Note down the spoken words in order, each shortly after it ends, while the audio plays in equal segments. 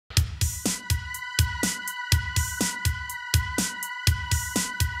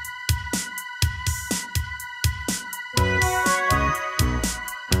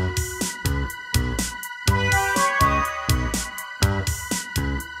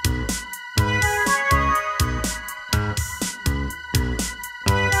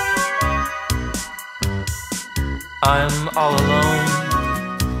I'm all alone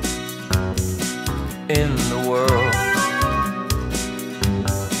in the world,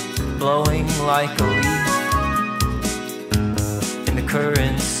 blowing like a leaf in the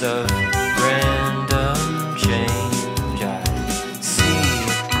currents of random change. I see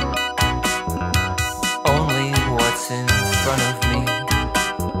only what's in front of me.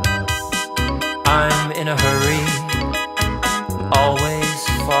 I'm in a hurry, always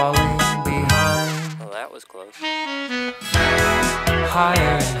falling behind. Well, that was close.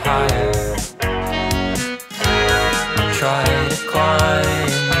 Higher and higher, try to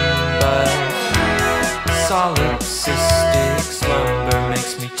climb, but solipsistic slumber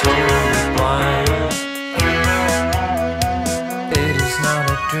makes me totally blind. It is not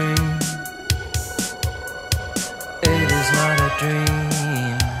a dream. It is not a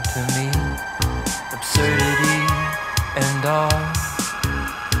dream to me. Absurdity and all.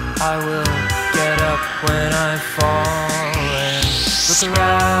 I will get up when I fall and look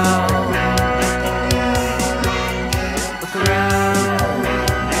around. Look around.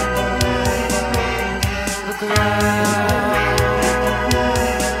 Look around.